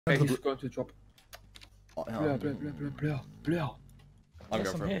Hey, he's going to drop. Oh, Blur. I'm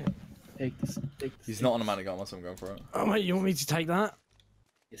going for it. Take this. He's not on a Manigamas, so I'm going for it. Oh wait, you want me to take that?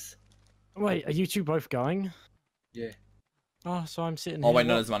 Yes. Wait, are you two both going? Yeah. Oh, so I'm sitting Oh here. wait,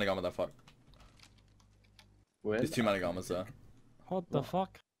 no, what? there's a Manigama there, fuck. Well, There's two Manigamas there. What the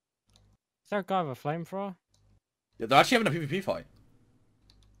fuck? Is there a guy with a flamethrower? Yeah, they're actually having a PvP fight.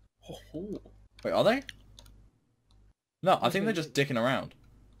 Wait, are they? No, I think they're just dicking around.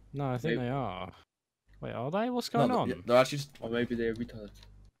 No, I think Maybe. they are. Wait, are they? What's No, going on? yeah, they're actually just... Or maybe they're retarded.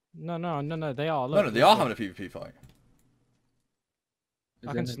 No, they are. No, Look, no, they are having a PvP fight.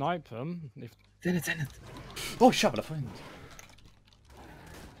 I can snipe them. If... Send it. Oh, shut up, friend.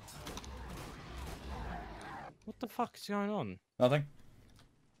 What the fuck is going on? Nothing.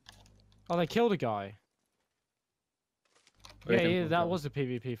 Oh, they killed a guy. Wait, Yeah, that was a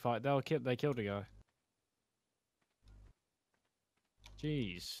PvP fight. They killed a guy.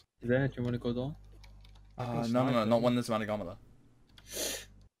 Jeez. Zenith, you want to go down? No, not when there's a Manigama there.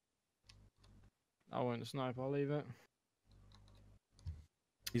 I won't snipe. I'll leave it.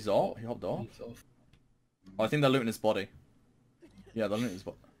 He's off? He hopped off? He's off. Oh, I think they're looting his body. Yeah, they're looting his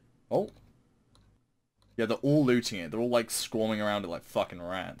body. Oh. Yeah, they're all looting it. They're all like squirming around it like fucking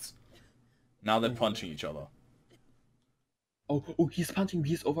rats. Now they're punching each other. Oh, he's punching.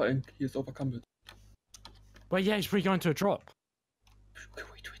 He's overcome it. Wait, yeah, he's probably going to a drop. Wait.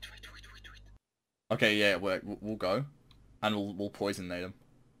 Okay, yeah, we'll go. And we'll poison nade him.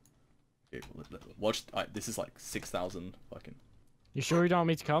 Okay, watch, this is like 6,000 fucking... You sure you don't want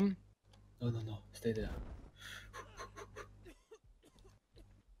me to come? No. Stay there.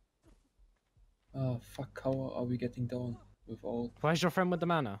 Oh, fuck. How are we getting down with all... Where's your friend with the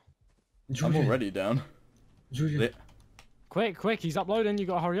mana? I'm already down. Julian. Quick, he's uploading. You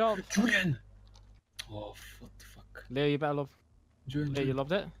gotta hurry up. Julian! Oh, what the fuck? Leo, you better love. Julian. Leo, you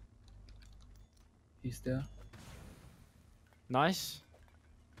loved it. He's there. Nice.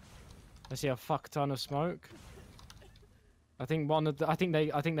 I see a fuck ton of smoke. I think they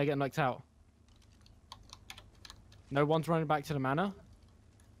get knocked out. No one's running back to the manor.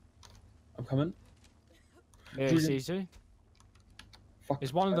 I'm coming. Leo Julian. sees you. Fuck.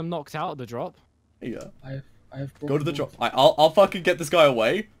 Is one of them knocked out of the drop? Yeah. I have Go to the broken drop. I'll fucking get this guy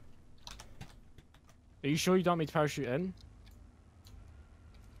away. Are you sure you don't want me to parachute in?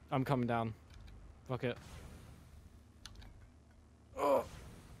 I'm coming down. Fuck it. Oh,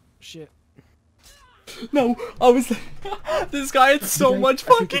 shit. No, I was... This guy had so much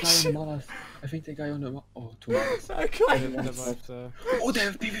fucking shit. I think the guy on the... Oh, 2 minutes. I I can't... didn't survive the... Oh, they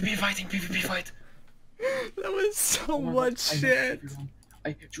have PvP fight! That was so Oh my much God, I know shit. everyone.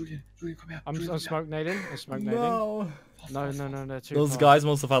 Julian, come here. I'm Julian, smoke nading. I'm smoke nading. No. No, they're too Those far. guys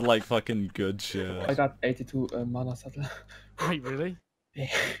must have had like fucking good I shit. got 82 mana saddle. Wait, really?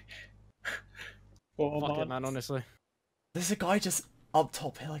 Oh, Fuck it, man, honestly. There's a guy just up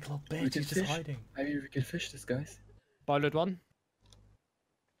top here like a little We bitch. can He's just fish. hiding. Maybe we can fish this, guys. Boiled one.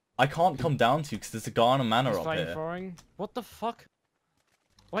 I can't come down to you because there's a guy on a manor He's up here. flamethrowing. What the fuck?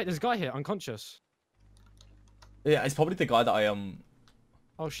 Wait, there's a guy here, unconscious. Yeah, it's probably the guy that I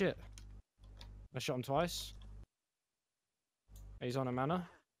Oh shit. I shot him twice. He's on a manor.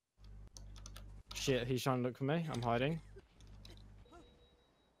 Shit, he's trying to look for me. I'm hiding.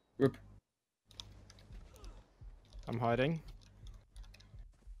 Rip. I'm hiding.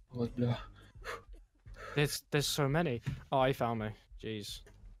 Oh, it's blur. There's so many. Oh, he found me. Jeez.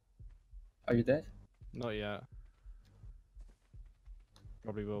 Are you dead? Not yet.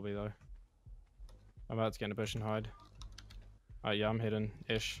 Probably will be though. I'm about to get in a bush and hide. Oh yeah, I'm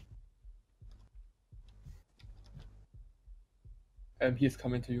hidden-ish. He's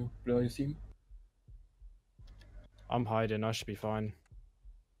coming to you. Blur, you see him? I'm hiding, I should be fine.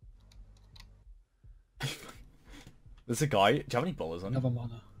 There's a guy. Do you have any bullets on you? Never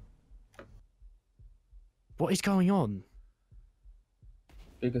mana. What is going on?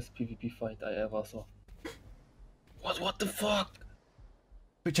 Biggest PvP fight I ever saw. What the fuck?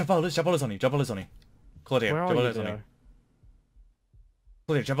 Wait, Jabolas on you. Jabolas on you. Claudia, Where are you, Jabolas on you. Leo?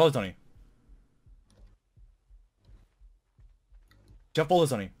 Claudia, Jabolas on you.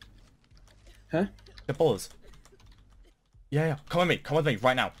 Jabolas on you. Huh? Jabolas. Yeah. Come with me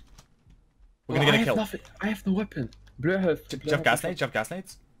right now. We're gonna get a kill. Nothing. I have no weapon. Blur have. Do you have gas nades? Do you have gas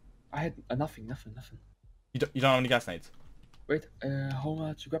nades? I had nothing. You don't have any gas nades? Wait, how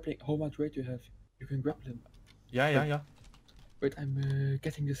much grappling? How much weight do you have? You can grapple him. Yeah. Wait, I'm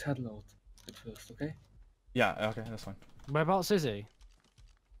getting this saddle out at first, okay? Yeah, okay, that's fine. Whereabouts is he?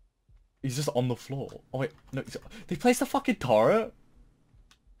 He's just on the floor. Oh wait, no, they placed a fucking turret?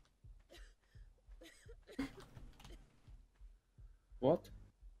 What?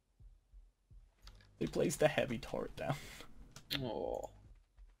 placed the heavy turret down. Oh.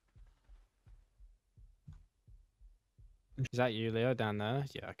 Is that you, Leo, down there?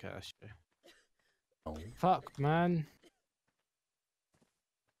 Yeah, okay, that's you. Oh. Fuck, man.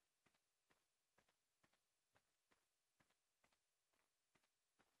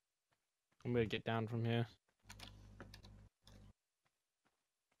 I'm gonna get down from here.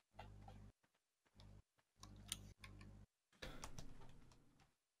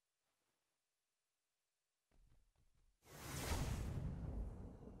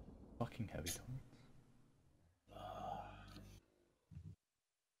 Fucking heavy turret.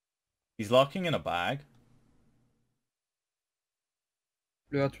 He's locking in a bag.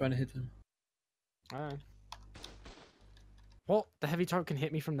 We are trying to hit him. Alright. What? The heavy turret can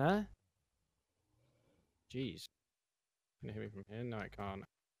hit me from there? Jeez. Can it hit me from here? No, it can't.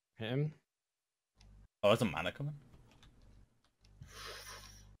 Hit him. Oh, there's a mana coming.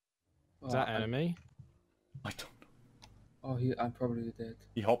 Is that enemy? I don't know. Oh, I'm probably dead.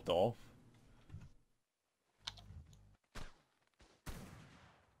 He hopped off.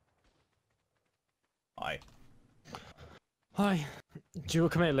 Hi. Hi. Jewel,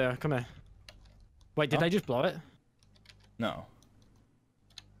 come here, Leo. Come here. Wait, did Huh? they just blow it? No.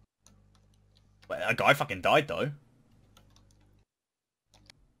 Wait, a guy fucking died though.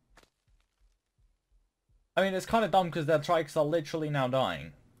 I mean, it's kind of dumb because their trikes are literally now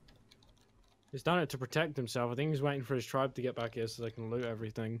dying. He's done it to protect himself. I think he's waiting for his tribe to get back here so they can loot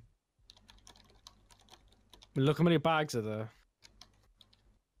everything. Look how many bags are there.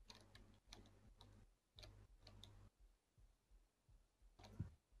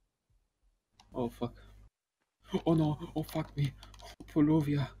 Oh fuck. Oh no. Oh fuck me.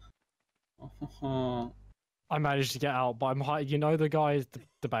 Polovia. Oh. I managed to get out, but I'm hiding. You know the guy at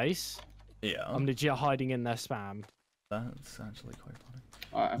the base? Yeah. I'm legit hiding in their spam. That's actually quite funny.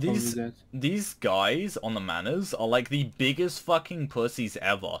 I'm These- probably dead. These guys on the manors are like the biggest fucking pussies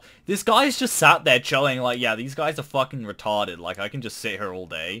ever. This guy's just sat there chilling like, yeah, these guys are fucking retarded. Like, I can just sit here all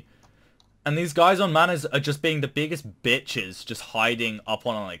day. And these guys on manors are just being the biggest bitches, just hiding up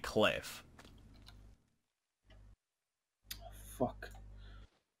on a cliff. Fuck.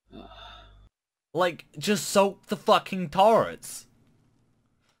 Like, just soak the fucking turrets.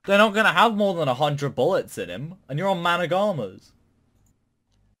 They're not gonna have more than 100 bullets in him, and you're on Managamas.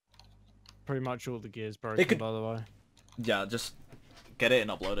 Pretty much all the gear's broken, could- by the way. Yeah, just get it and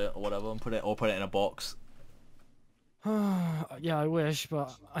upload it or whatever, and put it in a box. Yeah, I wish,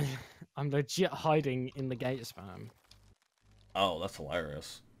 but I'm legit hiding in the gate spam. Oh, that's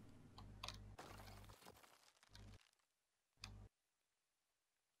hilarious.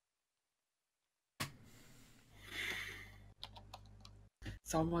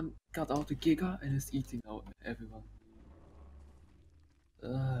 Someone got out the Giga and is eating out everyone.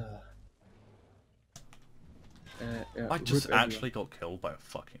 I just rip everyone. actually got killed by a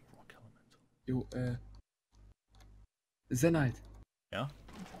fucking rock elemental. Yo, Zenite. Yeah?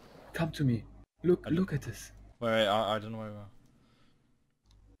 Come to me. Look at this. Wait, I don't know where we are.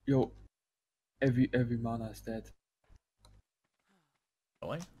 Yo, every mana is dead.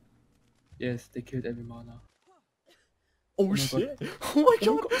 Really? Yes, they killed every mana. Oh, my shit! Oh my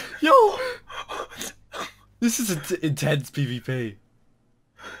god! Yo! This is intense PvP.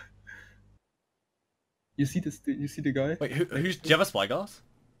 You see this? You see the guy? Wait, who's? Do you have a spyglass?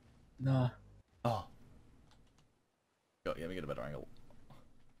 Nah. Oh. Yo, let me get a better angle.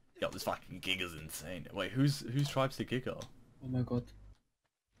 Yo, this fucking Giga's insane. Wait, whose tribe's the Giga? Oh my god.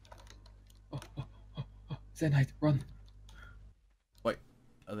 Oh, Zenite, run. Wait,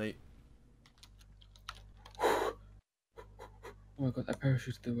 are they? Oh my god, I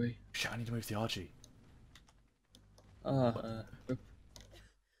parachuted away. Shit, I need to move the Archie.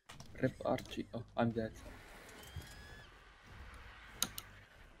 Rip Archie. Oh, I'm dead.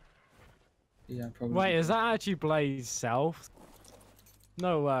 Yeah, I'm probably. Wait, is that actually Blaze South?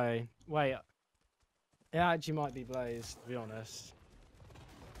 No way. Wait. It actually might be Blaze, to be honest.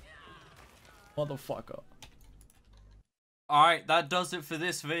 Motherfucker. Alright, that does it for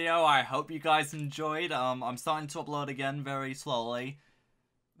this video. I hope you guys enjoyed. I'm starting to upload again very slowly.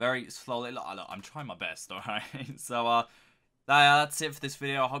 Very slowly. Look, I'm trying my best, alright? So, that's it for this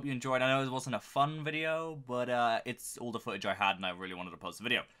video. I hope you enjoyed. I know it wasn't a fun video, but it's all the footage I had and I really wanted to post the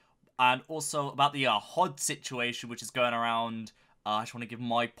video. And also about the HOD situation which is going around. I just want to give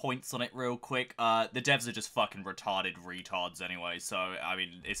my points on it real quick. The devs are just fucking retarded retards anyway, so, I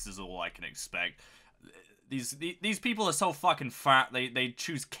mean, this is all I can expect. These people are so fucking fat, they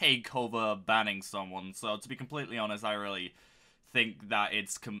choose cake over banning someone, so to be completely honest, I really think that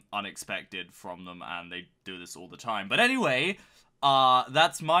it's unexpected from them, and they do this all the time. But anyway,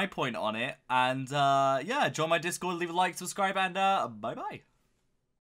 that's my point on it. And yeah, join my Discord, leave a like, subscribe, and bye bye.